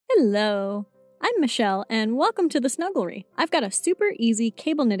Hello! I'm Michelle, and welcome to the Snugglery. I've got a super easy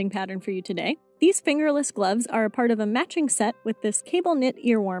cable knitting pattern for you today. These fingerless gloves are a part of a matching set with this cable knit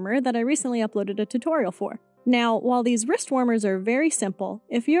ear warmer that I recently uploaded a tutorial for. Now, while these wrist warmers are very simple,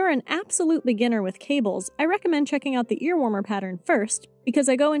 if you're an absolute beginner with cables, I recommend checking out the ear warmer pattern first, because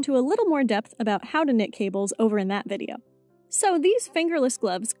I go into a little more depth about how to knit cables over in that video. So these fingerless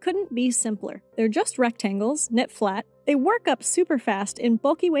gloves couldn't be simpler. They're just rectangles, knit flat. They work up super fast in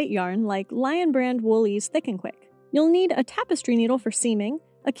bulky weight yarn like Lion Brand Woolies Thick and Quick. You'll need a tapestry needle for seaming,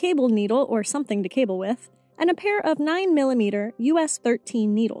 a cable needle or something to cable with, and a pair of 9mm US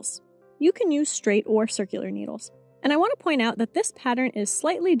 13 needles. You can use straight or circular needles. And I want to point out that this pattern is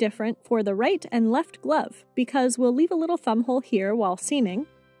slightly different for the right and left glove because we'll leave a little thumb hole here while seaming.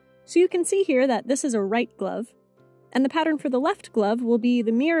 So you can see here that this is a right glove, and the pattern for the left glove will be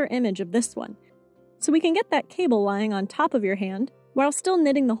the mirror image of this one. So we can get that cable lying on top of your hand while still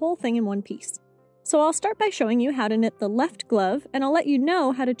knitting the whole thing in one piece. So I'll start by showing you how to knit the left glove, and I'll let you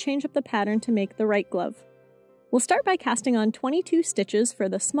know how to change up the pattern to make the right glove. We'll start by casting on 22 stitches for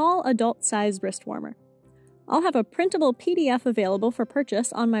the small adult-sized wrist warmer. I'll have a printable PDF available for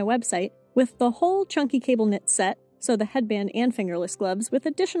purchase on my website with the whole chunky cable knit set, so the headband and fingerless gloves, with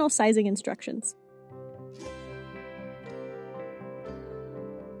additional sizing instructions.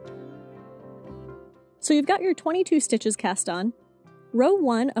 So you've got your 22 stitches cast on. Row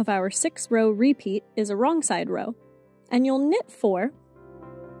 1 of our 6-row repeat is a wrong side row, and you'll knit 4,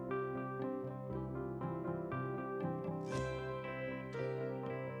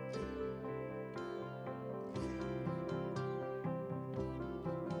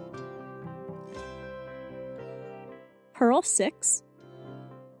 purl 6.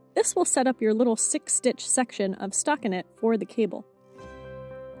 This will set up your little 6-stitch section of stockinette for the cable.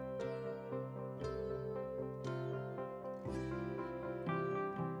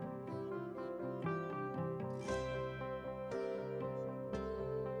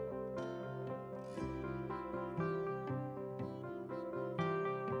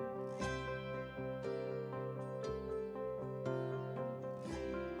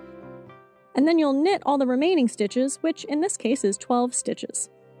 And then you'll knit all the remaining stitches, which in this case is 12 stitches.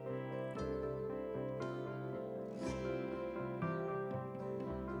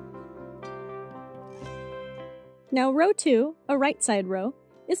 Now row 2, a right side row,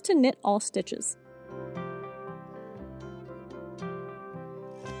 is to knit all stitches.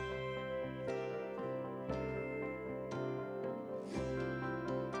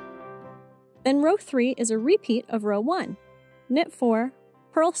 Then row 3 is a repeat of row 1. Knit 4,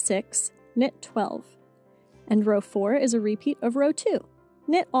 purl 6, knit 12. And row 4 is a repeat of row 2.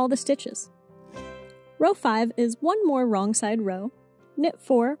 Knit all the stitches. Row 5 is one more wrong side row. Knit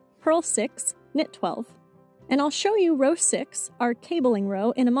 4, purl 6, knit 12. And I'll show you row 6, our cabling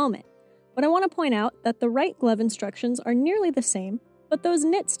row, in a moment. But I want to point out that the right glove instructions are nearly the same, but those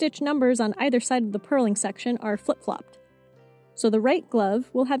knit stitch numbers on either side of the purling section are flip-flopped. So the right glove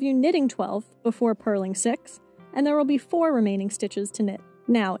will have you knitting 12 before purling 6, and there will be 4 remaining stitches to knit.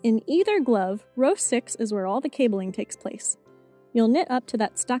 Now, in either glove, row 6 is where all the cabling takes place. You'll knit up to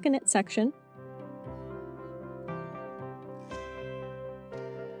that stockinette section,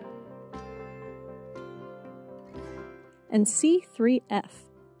 and C3F,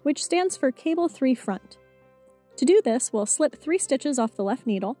 which stands for cable 3 front. To do this, we'll slip 3 stitches off the left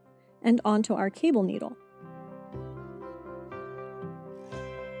needle and onto our cable needle,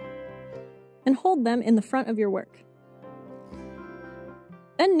 and hold them in the front of your work.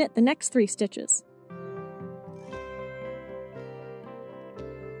 Then knit the next 3 stitches.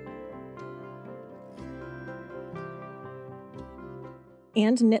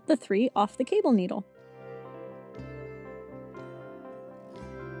 And knit the 3 off the cable needle.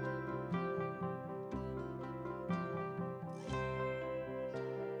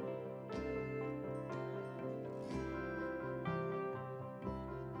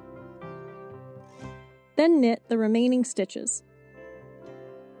 Then knit the remaining stitches.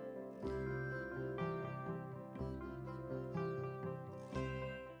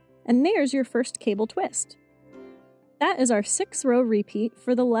 And there's your first cable twist. That is our 6-row repeat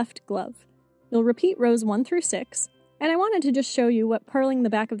for the left glove. You'll repeat rows 1 through 6, and I wanted to just show you what purling the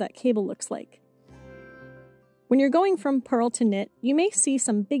back of that cable looks like. When you're going from purl to knit, you may see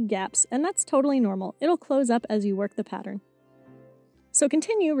some big gaps, and that's totally normal. It'll close up as you work the pattern. So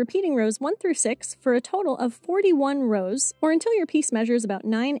continue repeating rows 1 through 6 for a total of 41 rows, or until your piece measures about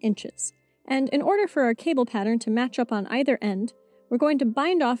 9 inches. And in order for our cable pattern to match up on either end, we're going to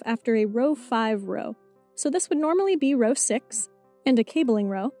bind off after a row 5 row. So this would normally be row 6 and a cabling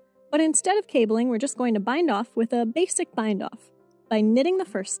row, but instead of cabling, we're just going to bind off with a basic bind off. by knitting the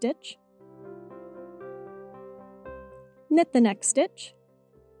first stitch, knit the next stitch,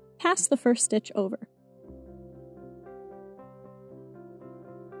 pass the first stitch over.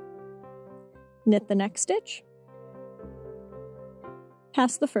 Knit the next stitch,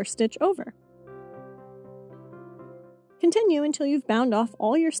 pass the first stitch over. Continue until you've bound off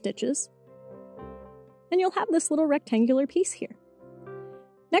all your stitches, and you'll have this little rectangular piece here.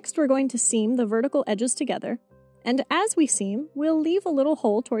 Next, we're going to seam the vertical edges together, and as we seam, we'll leave a little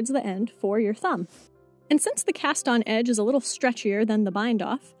hole towards the end for your thumb. And since the cast-on edge is a little stretchier than the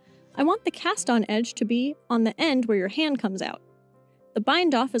bind-off, I want the cast-on edge to be on the end where your hand comes out. The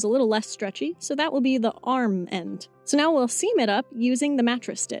bind-off is a little less stretchy, so that will be the arm end. So now we'll seam it up using the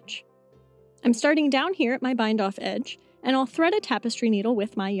mattress stitch. I'm starting down here at my bind-off edge, and I'll thread a tapestry needle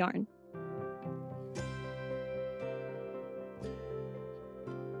with my yarn.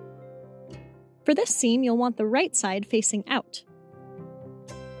 For this seam, you'll want the right side facing out.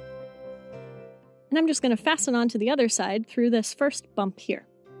 And I'm just going to fasten onto the other side through this first bump here.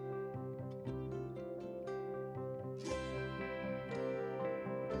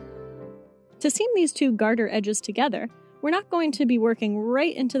 To seam these two garter edges together, we're not going to be working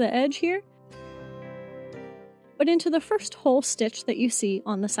right into the edge here, but into the first whole stitch that you see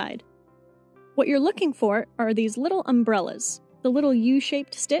on the side. What you're looking for are these little umbrellas, the little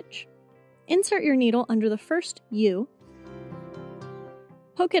U-shaped stitch. Insert your needle under the first U,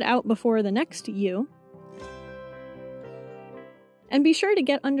 poke it out before the next U, and be sure to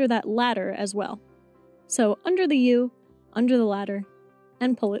get under that ladder as well. So under the U, under the ladder,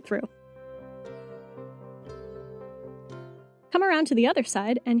 and pull it through. Come around to the other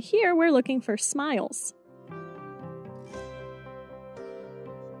side, and here we're looking for smiles.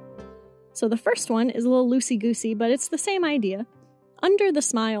 So the first one is a little loosey-goosey, but it's the same idea. Under the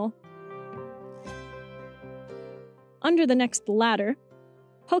smile, under the next ladder,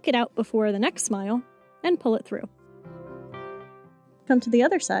 poke it out before the next smile, and pull it through. Come to the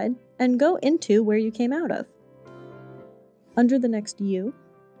other side, and go into where you came out of. Under the next U,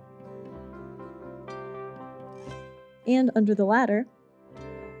 and under the ladder,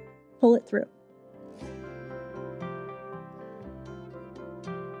 pull it through.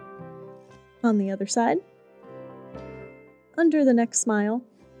 On the other side, under the next smile,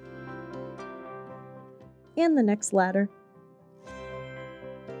 and the next ladder,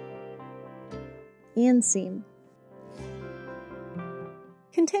 and seam.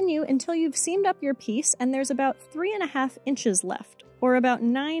 Continue until you've seamed up your piece and there's about 3.5 inches left, or about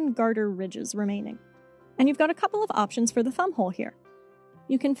 9 garter ridges remaining. And you've got a couple of options for the thumb hole here.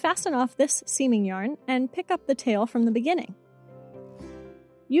 You can fasten off this seaming yarn and pick up the tail from the beginning.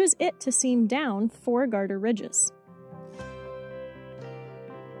 Use it to seam down 4 garter ridges.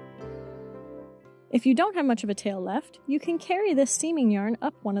 If you don't have much of a tail left, you can carry this seaming yarn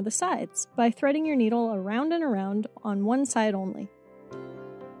up one of the sides by threading your needle around and around on one side only.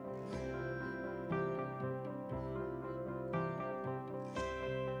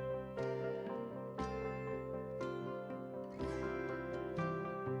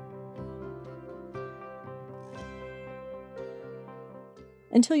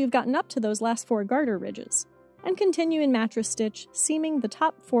 Until you've gotten up to those last 4 garter ridges, and continue in mattress stitch, seaming the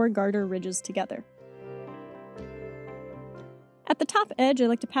top 4 garter ridges together. At the top edge, I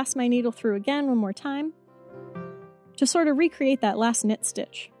like to pass my needle through again one more time to sort of recreate that last knit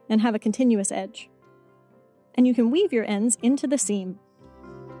stitch and have a continuous edge. And you can weave your ends into the seam.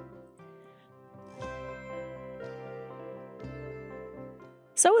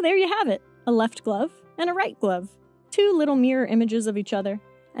 So there you have it, a left glove and a right glove. 2 little mirror images of each other,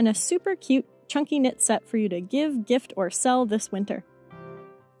 and a super cute, chunky knit set for you to give, gift, or sell this winter.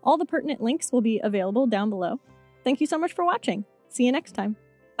 All the pertinent links will be available down below. Thank you so much for watching. See you next time.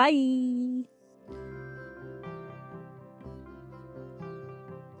 Bye!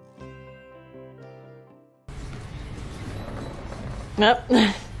 Yep.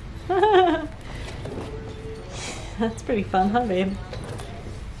 That's pretty fun, huh, babe?